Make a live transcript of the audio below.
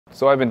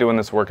So I've been doing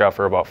this workout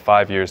for about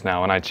 5 years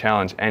now, and I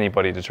challenge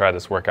anybody to try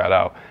this workout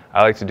out.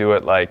 I like to do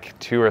it like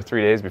 2 or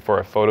 3 days before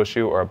a photo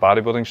shoot or a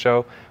bodybuilding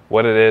show.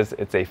 What it is,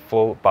 it's a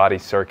full body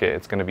circuit.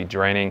 It's going to be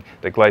draining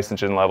the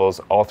glycogen levels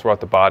all throughout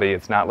the body.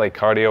 It's not like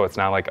cardio, it's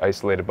not like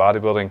isolated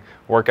bodybuilding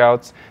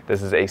workouts.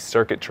 This is a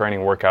circuit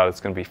training workout. It's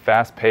going to be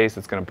fast paced,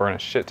 it's going to burn a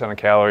shit ton of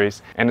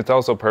calories, and it's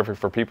also perfect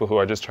for people who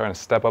are just trying to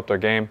step up their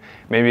game.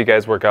 Maybe you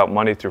guys work out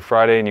Monday through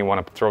Friday and you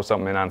want to throw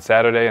something in on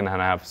Saturday and then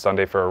have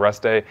Sunday for a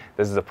rest day.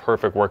 This is a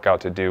perfect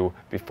workout to do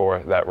before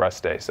that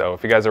rest day. So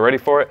if you guys are ready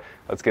for it,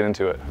 let's get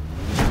into it.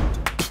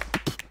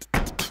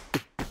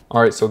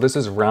 All right, so this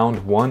is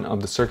round 1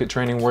 of the circuit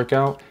training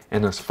workout,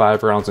 and there's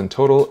 5 rounds in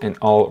total, and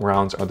all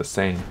rounds are the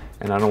same.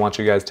 And I don't want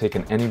you guys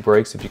taking any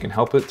breaks if you can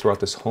help it throughout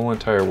this whole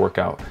entire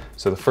workout.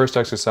 So the first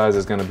exercise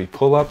is gonna be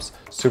pull-ups,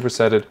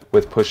 supersetted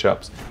with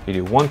push-ups. You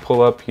do 1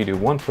 pull-up, you do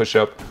 1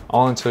 push-up,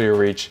 all until you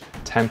reach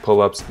 10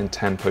 pull-ups and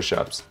 10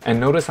 push-ups. And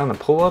notice on the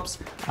pull-ups,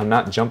 I'm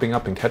not jumping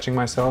up and catching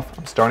myself.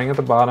 I'm starting at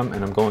the bottom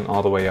and I'm going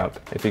all the way up.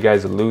 If you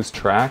guys lose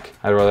track,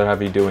 I'd rather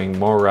have you doing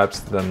more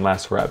reps than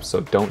less reps, so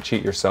don't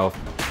cheat yourself.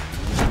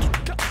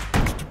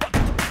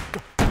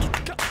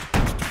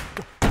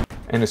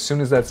 And as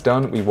soon as that's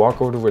done, we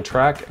walk over to a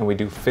track and we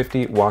do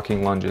 50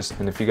 walking lunges.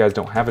 And if you guys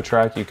don't have a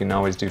track, you can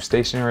always do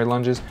stationary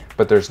lunges,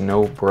 but there's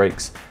no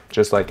breaks.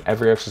 Just like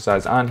every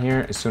exercise on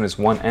here, as soon as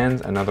one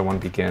ends, another one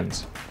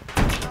begins.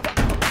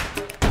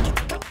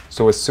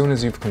 So as soon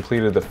as you've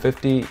completed the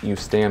 50, you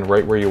stand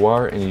right where you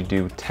are and you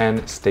do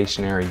 10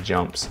 stationary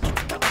jumps.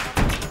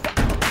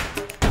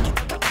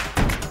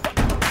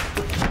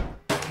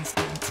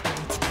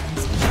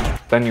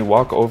 Then you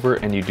walk over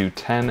and you do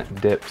 10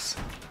 dips.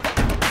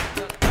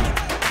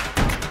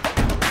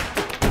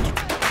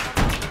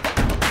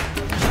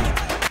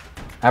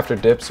 After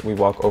dips, we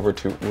walk over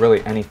to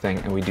really anything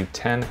and we do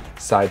 10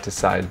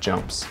 side-to-side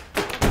jumps.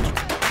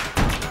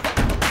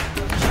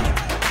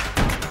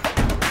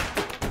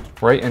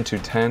 Right into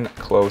 10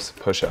 close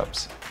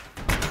push-ups.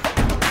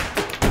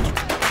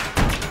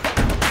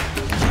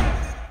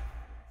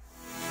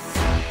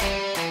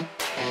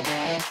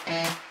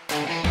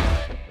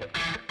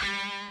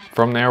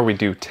 From there, we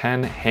do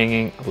 10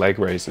 hanging leg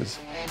raises.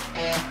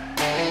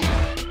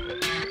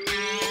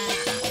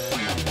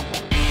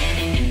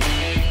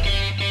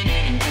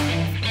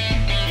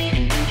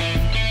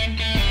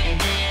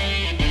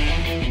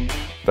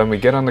 Then we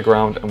get on the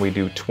ground and we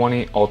do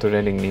 20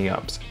 alternating knee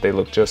ups. They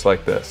look just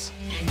like this.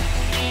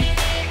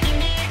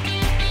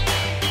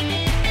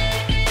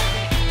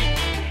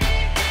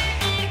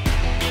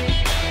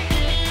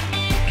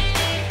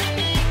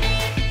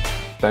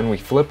 Then we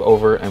flip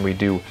over and we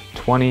do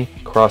 20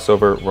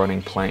 crossover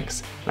running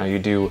planks. Now you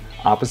do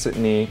opposite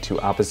knee to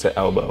opposite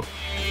elbow.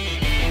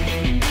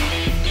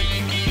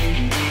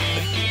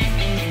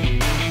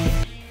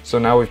 So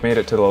now we've made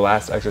it to the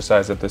last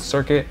exercise of this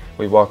circuit.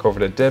 We walk over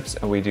to dips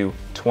and we do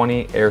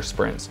 20 air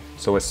sprints.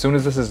 So as soon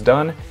as this is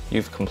done,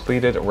 you've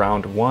completed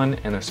round 1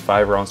 and there's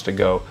 5 rounds to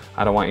go.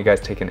 I don't want you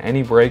guys taking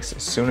any breaks.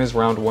 As soon as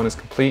round 1 is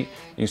complete,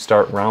 you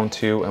start round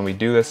 2 and we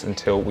do this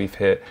until we've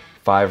hit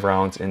 5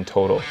 rounds in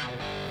total.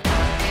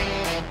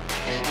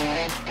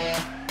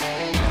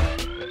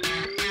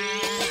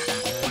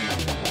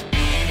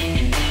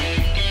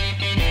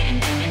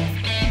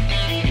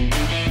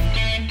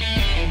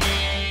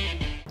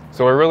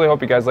 So I really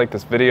hope you guys liked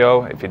this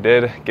video. If you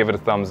did, give it a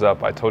thumbs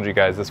up. I told you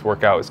guys this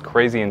workout is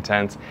crazy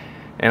intense,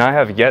 and I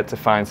have yet to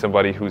find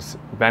somebody who's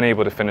been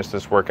able to finish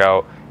this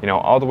workout,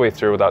 all the way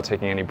through without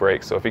taking any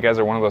breaks. So if you guys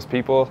are one of those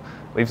people,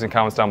 leave some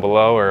comments down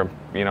below, or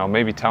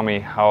maybe tell me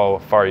how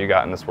far you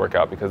got in this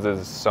workout, because this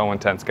is so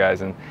intense,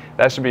 guys, and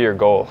that should be your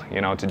goal,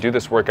 to do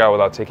this workout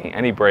without taking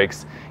any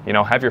breaks.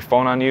 Have your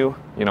phone on you,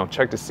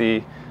 check to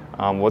see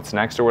what's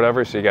next or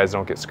whatever, so you guys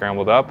don't get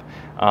scrambled up.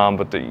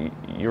 But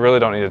you really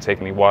don't need to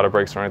take any water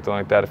breaks or anything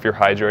like that. If you're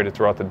hydrated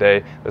throughout the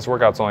day, this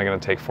workout's only going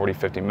to take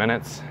 40-50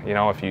 minutes,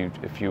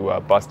 if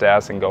you bust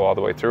ass and go all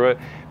the way through it.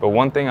 But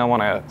one thing I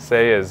want to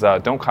say is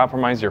don't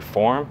compromise your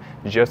form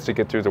just to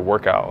get through the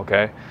workout,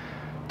 okay?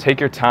 Take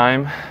your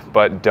time,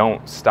 but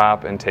don't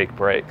stop and take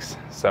breaks.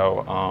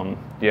 So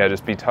yeah,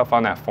 just be tough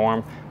on that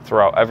form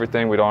throughout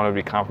everything. We don't want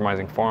to be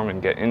compromising form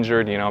and get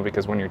injured,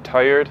 because when you're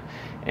tired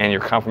and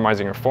you're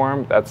compromising your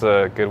form, that's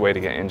a good way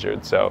to get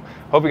injured. So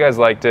hope you guys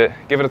liked it.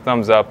 Give it a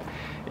thumbs up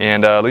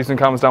and leave some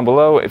comments down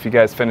below if you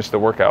guys finished the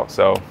workout.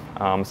 So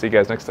see you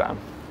guys next time.